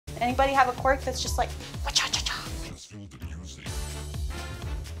Anybody have a quirk that's just like, cha-cha-cha?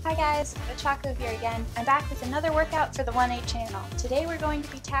 Hi guys, Ochako here again. I'm back with another workout for the 1A channel. Today we're going to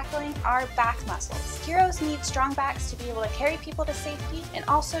be tackling our back muscles. Heroes need strong backs to be able to carry people to safety and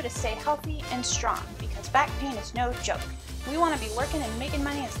also to stay healthy and strong, because back pain is no joke. We want to be working and making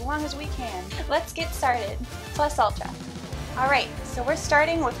money as long as we can. Let's get started. Plus ultra. Alright, so we're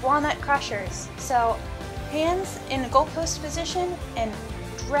starting with Walnut Crushers. So hands in a goalpost position and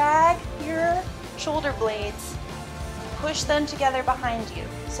drag your shoulder blades. Push them together behind you.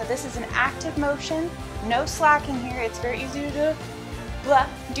 So this is an active motion, no slacking here. It's very easy to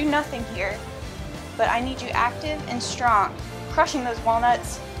do nothing here. But I need you active and strong. Crushing those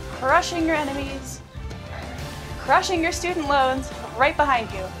walnuts, crushing your enemies, crushing your student loans right behind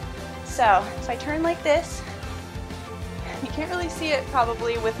you. So if I turn like this, you can't really see it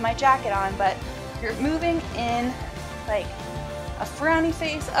probably with my jacket on, but you're moving in like a frowny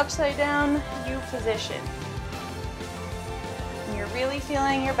face, upside down U position. And you're really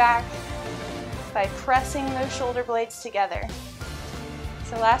feeling your back by pressing those shoulder blades together.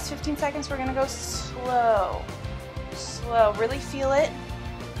 So last 15 seconds we're gonna go slow. Slow, really feel it.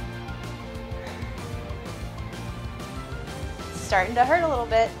 It's starting to hurt a little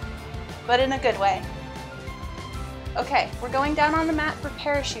bit, but in a good way. Okay, we're going down on the mat for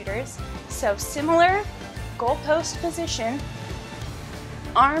parachuters. So similar goalpost position,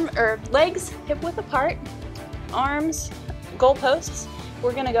 legs hip width apart, arms goalposts.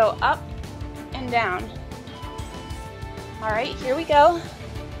 We're gonna go up and down. All right, here we go.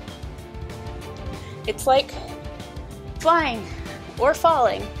 It's like flying or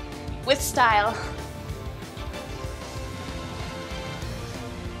falling with style.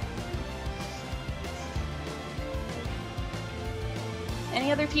 Any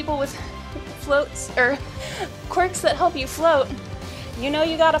other people with floats or quirks that help you float, you know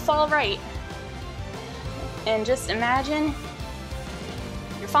you gotta fall right. And just imagine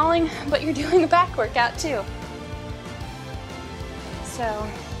you're falling, but you're doing a back workout too. So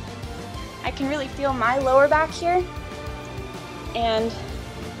I can really feel my lower back here. And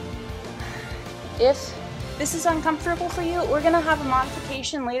if this is uncomfortable for you, we're gonna have a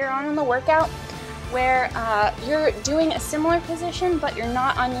modification later on in the workout where you're doing a similar position, but you're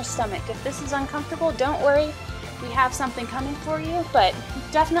not on your stomach. If this is uncomfortable, don't worry. We have something coming for you, but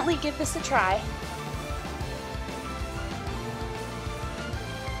definitely give this a try.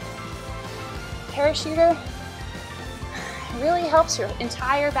 Parachuter really helps your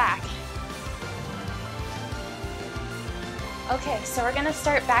entire back. Okay, so we're gonna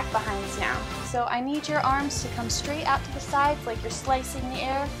start back behinds now. So I need your arms to come straight out to the sides like you're slicing the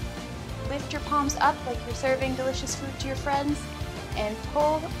air. Lift your palms up like you're serving delicious food to your friends, and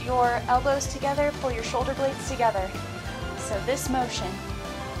pull your elbows together, pull your shoulder blades together. So this motion.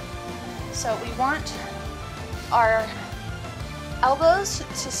 So we want our elbows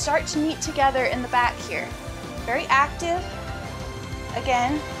to start to meet together in the back here. Very active.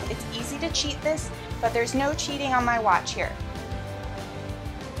 Again, it's easy to cheat this, but there's no cheating on my watch here.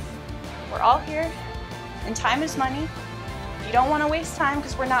 We're all here, and time is money. You don't want to waste time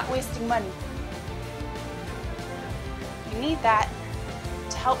because we're not wasting money. You need that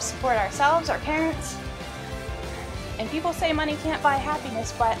to help support ourselves, our parents. And people say money can't buy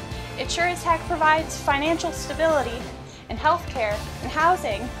happiness, but it sure as heck provides financial stability and healthcare and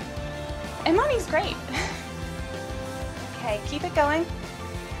housing. And money's great. Okay, keep it going.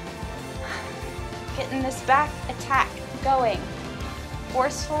 Getting this back attack going.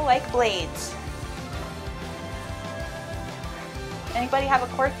 Forceful like blades. Anybody have a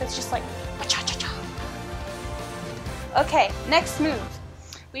quirk that's just like, cha-cha-cha? Okay, next move.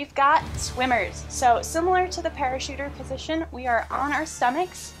 We've got swimmers. So similar to the parachuter position, we are on our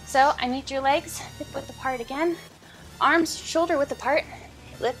stomachs. So I need your legs hip width apart again. Arms shoulder width apart.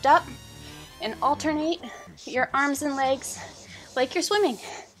 Lift up and alternate your arms and legs like you're swimming.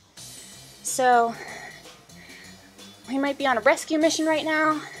 So we might be on a rescue mission right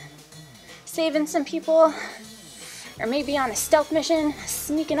now, saving some people. Or maybe on a stealth mission,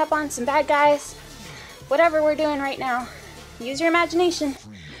 sneaking up on some bad guys. Whatever we're doing right now, use your imagination.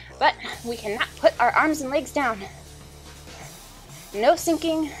 But we cannot put our arms and legs down. No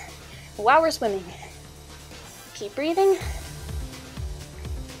sinking while we're swimming. Keep breathing.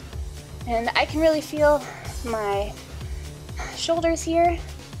 And I can really feel my shoulders here.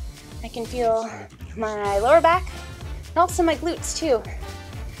 I can feel my lower back, and also my glutes too.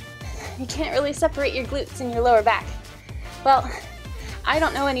 You can't really separate your glutes and your lower back. Well, I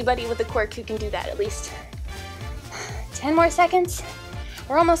don't know anybody with a quirk who can do that, at least. 10 more seconds.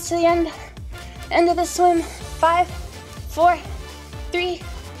 We're almost to the end of the swim. 5, 4, 3,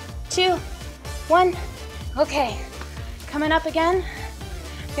 2, 1. Okay, coming up again,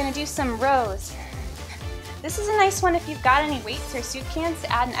 gonna do some rows. This is a nice one if you've got any weights or soup cans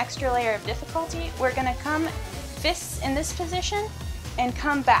to add an extra layer of difficulty. We're gonna come fists in this position and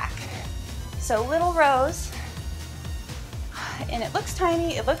come back. So little rows, and it looks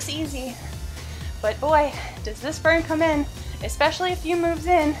tiny, it looks easy, but boy, does this burn come in, especially a few moves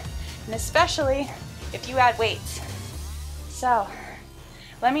in, and especially if you add weights. So,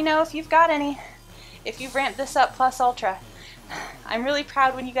 let me know if you've got any, if you've ramped this up plus ultra. I'm really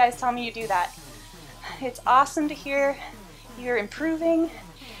proud when you guys tell me you do that. It's awesome to hear you're improving,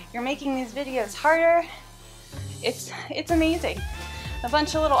 you're making these videos harder. It's amazing. A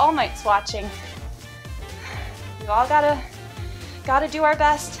bunch of little all-mites watching. We all gotta do our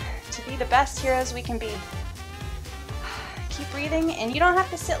best to be the best heroes we can be. Keep breathing, and you don't have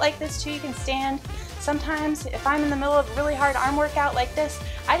to sit like this too, you can stand. Sometimes, if I'm in the middle of a really hard arm workout like this,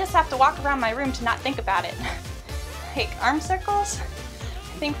 I just have to walk around my room to not think about it. Like arm circles,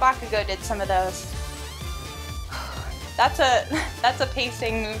 I think Bakugo did some of those. That's a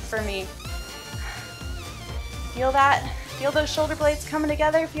pacing move for me. Feel that? Feel those shoulder blades coming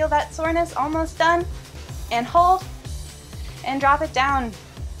together? Feel that soreness? Almost done. And hold, and drop it down.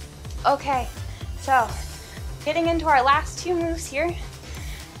 Okay, so getting into our last two moves here.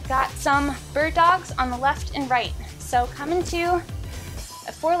 Got some bird dogs on the left and right. So come into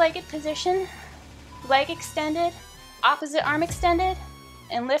a four-legged position, leg extended, opposite arm extended,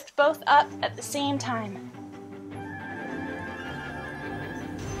 and lift both up at the same time.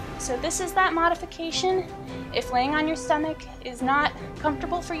 So this is that modification. If laying on your stomach is not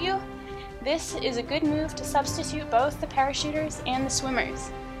comfortable for you, this is a good move to substitute both the parachuters and the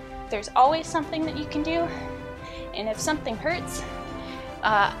swimmers. There's always something that you can do, and if something hurts,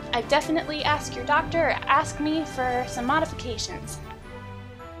 I definitely ask your doctor or ask me for some modifications.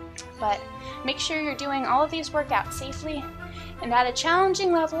 But make sure you're doing all of these workouts safely and at a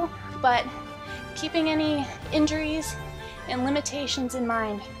challenging level, but keeping any injuries and limitations in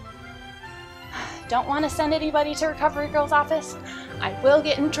mind. Don't want to send anybody to Recovery Girl's office. I will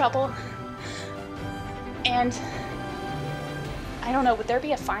get in trouble. And I don't know, would there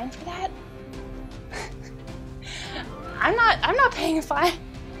be a fine for that? I'm not paying a fine,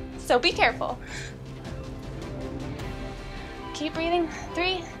 so be careful. Keep breathing.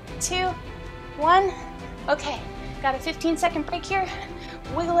 3, 2, 1. Okay, got a 15-second break here.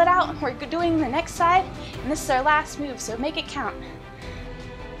 Wiggle it out. We're doing the next side, and this is our last move, so make it count.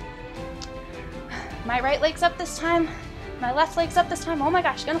 My right leg's up this time. My left leg's up this time. Oh my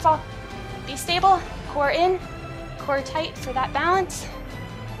gosh, gonna fall. Be stable. Core in, core tight for that balance,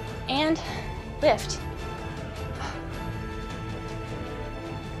 and lift.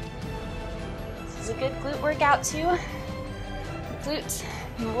 This is a good glute workout too. The glutes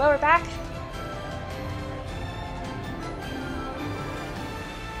and the lower back.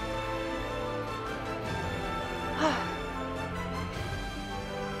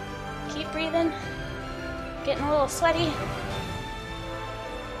 Keep breathing. Getting a little sweaty.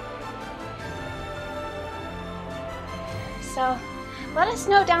 So let us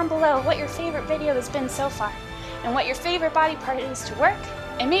know down below what your favorite video has been so far, and what your favorite body part is to work,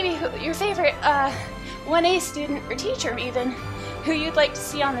 and maybe your favorite 1A student or teacher even, who you'd like to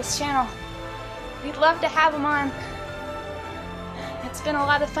see on this channel. We'd love to have them on. It's been a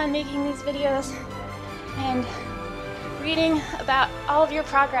lot of fun making these videos and reading about all of your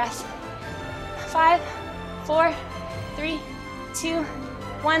progress. 5, 4, 3, 2,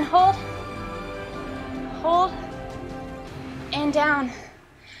 1, hold, hold, and down.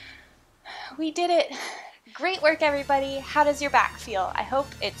 We did it. Great work, everybody. How does your back feel? I hope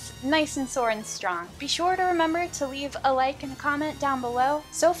it's nice and sore and strong. Be sure to remember to leave a like and a comment down below.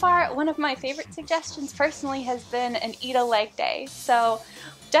 So far, one of my favorite suggestions personally has been an eat a leg day. So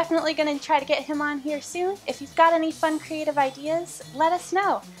definitely gonna try to get him on here soon. If you've got any fun creative ideas, let us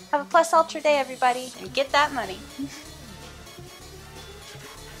know. Have a plus ultra day, everybody, and get that money.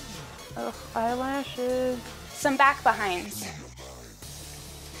 Oh, eyelashes. Some back behinds.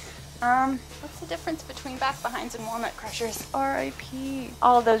 What's the difference between back behinds and Walnut Crushers? R.I.P.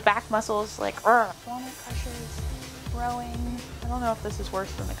 All of those back muscles, like, Walnut Crushers, rowing. I don't know if this is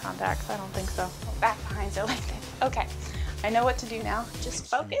worse than the contacts. I don't think so. Oh, back behinds are like this. Okay, I know what to do now. Just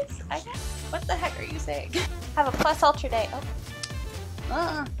focus, I guess. What the heck are you saying? Have a plus ultra day.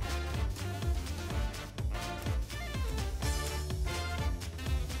 Oh.